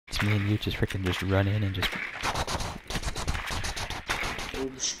just me and you just freaking just run in and just... We'll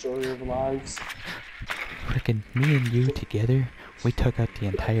destroy your lives. Freaking me and you together, we took out the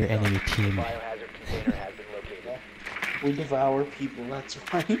entire enemy team. We devour people, that's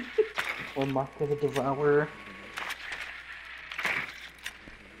right. We're marked with a devourer.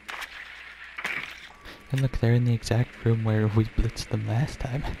 And look, they're in the exact room where we blitzed them last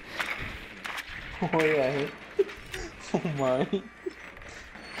time. Oh yeah. Oh my.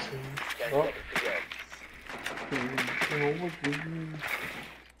 Oh.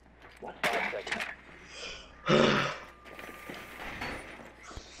 What?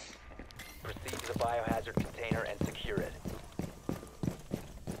 Proceed to the biohazard container and secure it.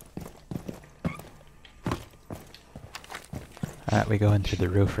 Alright, we go in through the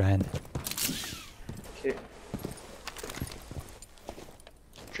roof, Ryan. Okay.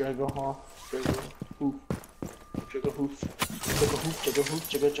 Juggle off. Juggle hoof. Juggle hoof. Juggle hoof. Juggle hoof.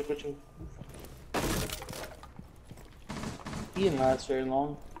 Juggle hoof. He didn't last very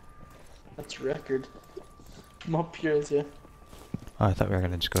long. That's a record. Come up here, is ya? Oh, I thought we were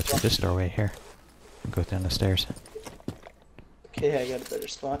gonna just go through this doorway here. And go down the stairs. Okay, I got a better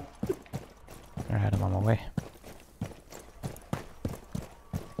spot. Alright, I'm on my way.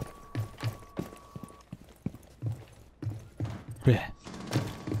 Bleh.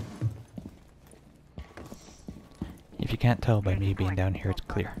 If you can't tell by me being down here, it's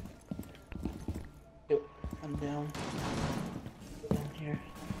clear. Yep, I'm down. Down here.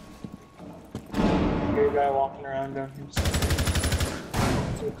 Hear a guy walking around down here.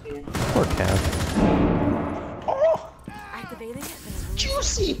 Poor Cav. Oh! Activating it.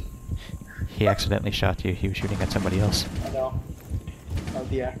 Juicy! He accidentally shot you. He was shooting at somebody else. I know. I'll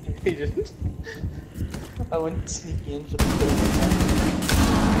deactivate it. I went sneaky into the building.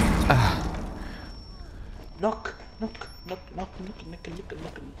 Ah. Knock!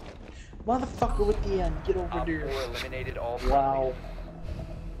 Motherfucker with the end, get over Op there. 4 eliminated all Wow.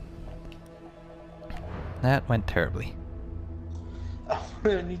 That went terribly. Oh,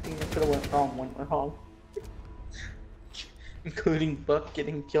 anything that could have went wrong. Including Buck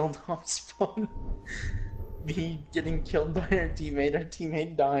getting killed off spawn. Me getting killed by our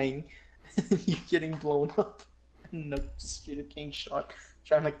teammate dying. You getting blown up. And the Street King shot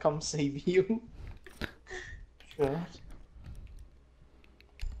trying to come save you. God.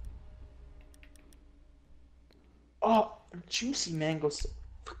 Oh, juicy mangoes.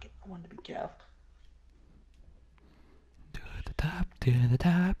 Fucking, I want to be Cal. To the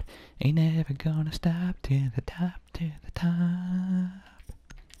top, ain't never gonna stop. To the top, P90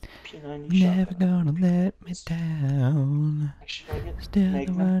 never shot. gonna let me down. Actually, I get Still the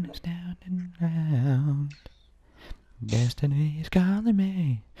Magma. one who's down and round. Destiny is calling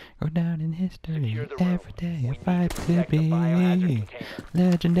me. Go down in history. Secure the room. Every day We I need fight to to protect the be biohazard container.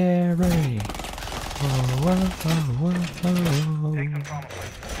 legendary. Oh,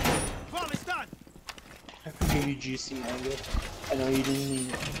 I can give you juicy mango. I know you didn't mean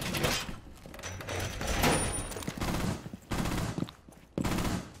it.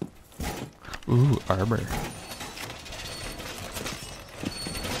 Ooh, armor.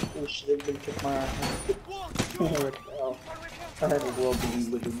 Oh shit, everybody took my armor. What the hell? I had a world beat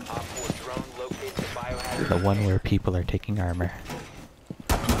with him. Op 4 drone locates the biohazard The one container. where people are taking armor.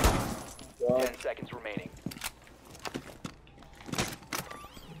 10 seconds remaining.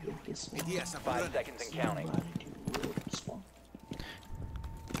 Yes, 5 seconds and counting.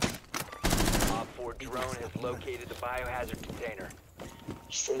 Op 4 drone has located the biohazard container.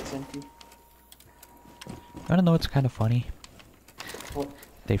 Straight's empty. You wanna know what's kind of funny? What?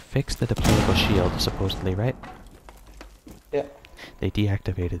 They fixed the deployable shield, supposedly, right? Yeah. They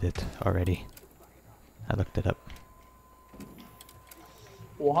deactivated it already. I looked it up.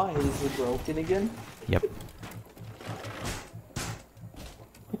 Why? Is it broken again? Yep.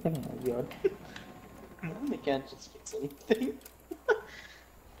 Oh my god. They can't just fix anything.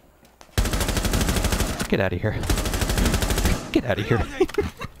 Get out of here. Get out of here.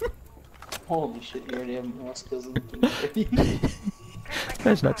 Holy shit, you already have mouse kills in the team.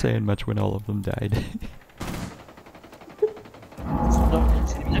 That's not saying much when all of them died.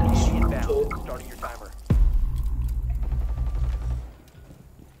 Inbound. Starting your timer.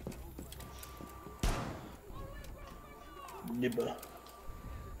 Nibba.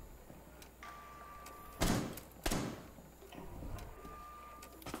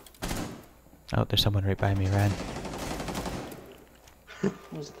 Oh, there's someone right by me, Ran.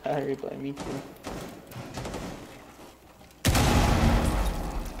 Was tired by me too.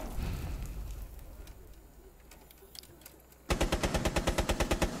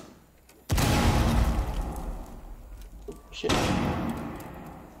 Oh, shit.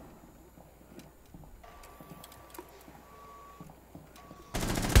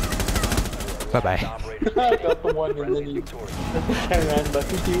 Bye-bye. I got the one and then he I ran back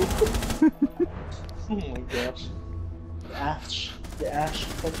with you. Oh my gosh. The Ash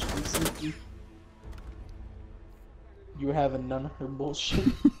touched me sneaky. You were having none of her bullshit.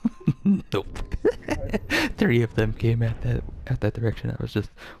 Nope. 3 of them came at that direction. I was just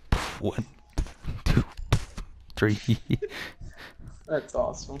 1, 2, 3. That's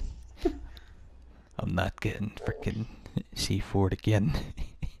awesome. I'm not getting freaking C4'd again.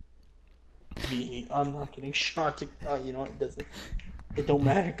 I'm not getting shot. You know, it don't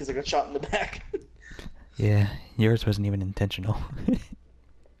matter because I got shot in the back. Yeah, yours wasn't even intentional.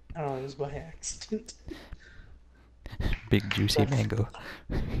 Oh, it was by accident. Big juicy mango.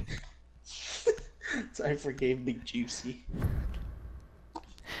 So I forgave Big Juicy.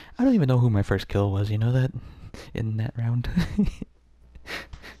 I don't even know who my first kill was, you know that? In that round.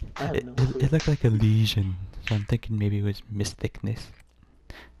 I have no clue. It looked like a lesion, so I'm thinking maybe it was Mysticness.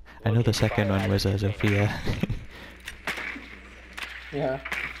 I know the second one was Zofia. Yeah.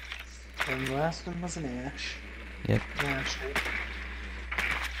 And the last one was an Ash. Yep. Ash.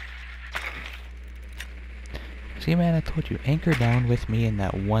 See, man, I told you, anchor down with me in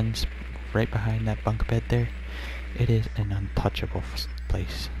that one right behind that bunk bed there. It is an untouchable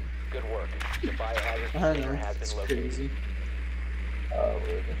place. Good work. The biohazard I container know, has it's been located. crazy. I'll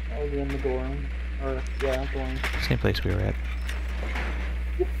be in the dorm. Or, yeah, dorm. Same place we were at.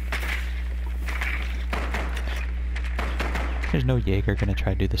 There's no Jaeger gonna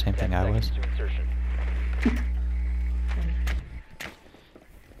try to do the same 10 thing I was. seconds to insertion.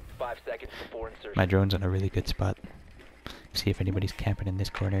 5 seconds before insertion. My drone's in a really good spot. See if anybody's camping in this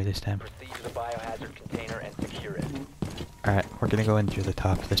corner this time. Proceed to the biohazard container and secure it. Alright, we're gonna go in through the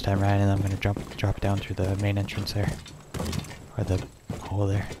top this time, Ryan, and I'm gonna drop down through the main entrance there. Or the hole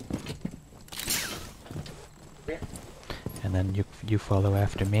there. And then you follow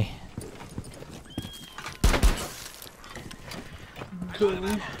after me.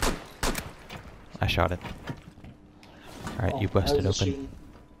 I shot it. Alright, you busted open.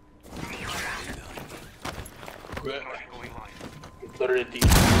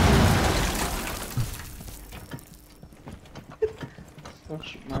 Don't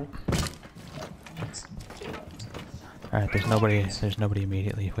shoot, Mark. Alright, there's nobody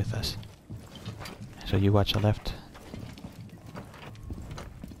immediately with us. So you watch the left.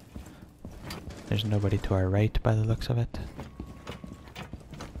 There's nobody to our right by the looks of it.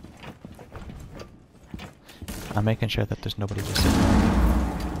 I'm making sure that there's nobody just sitting there.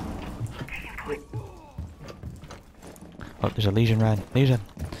 Oh, there's a Legion, Ryan. Legion!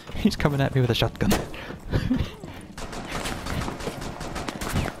 He's coming at me with a shotgun.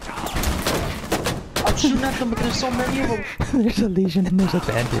 I'm shooting at them, but there's so many of them. There's a Legion and there's a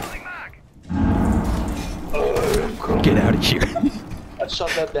bandit. Get out of here. I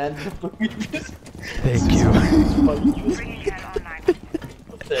shot that bandit. Thank you.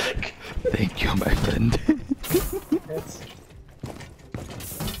 Pathetic. Thank you, my friend.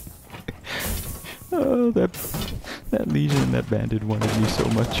 Oh, that Legion and that bandit wanted me so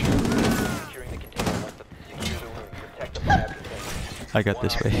much. Securing the container must secure the room. Protect the biocontainer. I got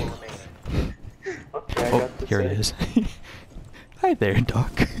this way. Okay, I Oh, got this here it is. Hi there,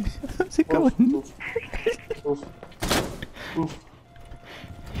 Doc. How's it going? Oof. Oof. Oof.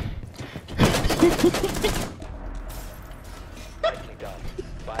 Nicely done.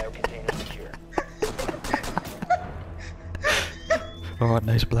 Biocontainer secure. Oh,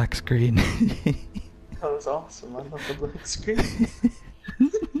 nice black screen. That was awesome. I love the black screen.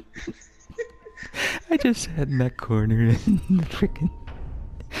 I just sat in that corner and freaking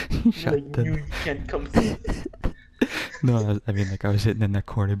shot Like, them. you can't come in. No, I mean, like, I was sitting in that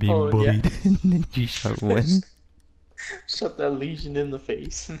corner being Oh, yeah. bullied, and then you shot one. Shot that Legion in the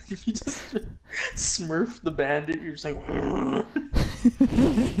face, and then you just smurf the bandit. You're just like,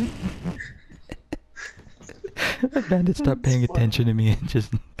 That bandit stopped paying attention to me and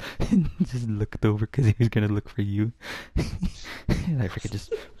just looked over because he was gonna look for you. And I freaking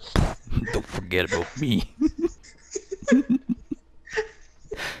just don't forget about me.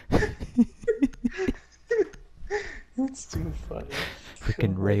 that's too funny.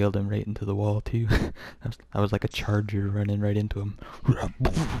 Freaking railed him right into the wall too. I was like a charger running right into him.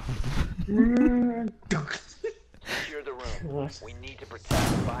 Secure the room. We need to protect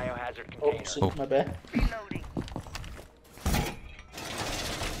the biohazard Oh, container. shit, my bad. Reloading.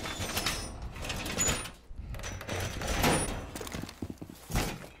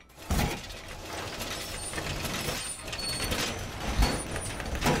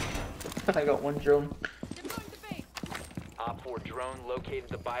 I got one drone. Op 4 drone located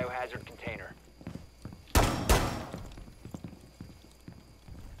the biohazard container.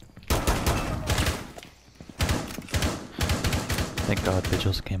 Thank God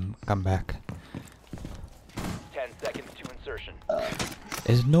Vigils came come back. 10 seconds to insertion.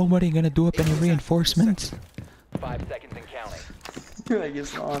 Is nobody gonna do up any reinforcements? 5 seconds and counting. I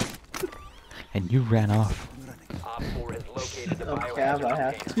guess not. And you ran off. Op 4 has located the Okay, biohazard I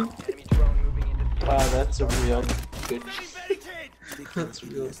have container. to. Enemy drone moving into Wow, that's a real good. That's a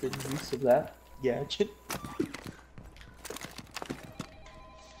real good use of that gadget.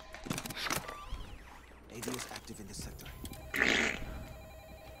 AD is active in this sector.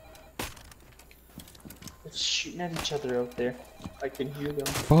 They're shooting at each other out there. I can hear them.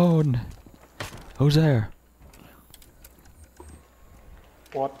 Phone. Who's there?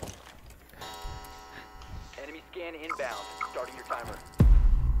 What? enemy scan inbound. Starting your timer.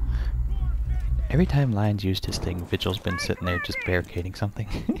 Every time Lion's used his thing, Vigil's been sitting there just barricading something.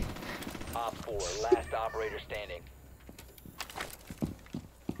 Op 4, last operator standing.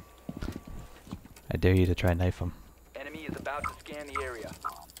 I dare you to try knife him. Enemy is about to scan the area.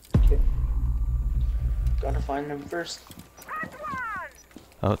 Okay. Gotta find them first.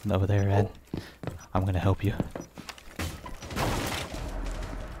 Oh, over there, Ed. I'm gonna help you.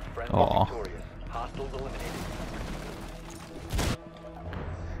 Friendly Aw. victorious. Hostiles eliminated.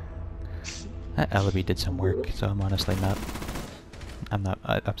 That alibi did some work, so I'm honestly not. I'm not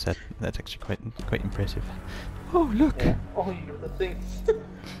upset. That's actually quite impressive. Oh look! Yeah. Oh, you know the thing.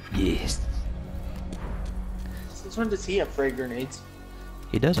 Yes. Since when does he have frag grenades?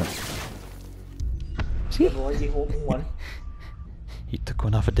 He doesn't. See? Why is he holding one? He took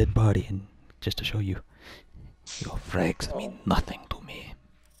one off a dead body, and just to show you, your frags mean nothing to me.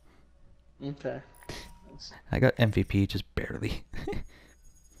 Okay. I got MVP just barely.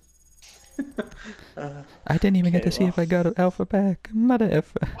 Uh, I didn't even get to see if I got an alpha back. Mother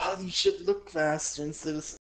effer. well, you should look faster instead of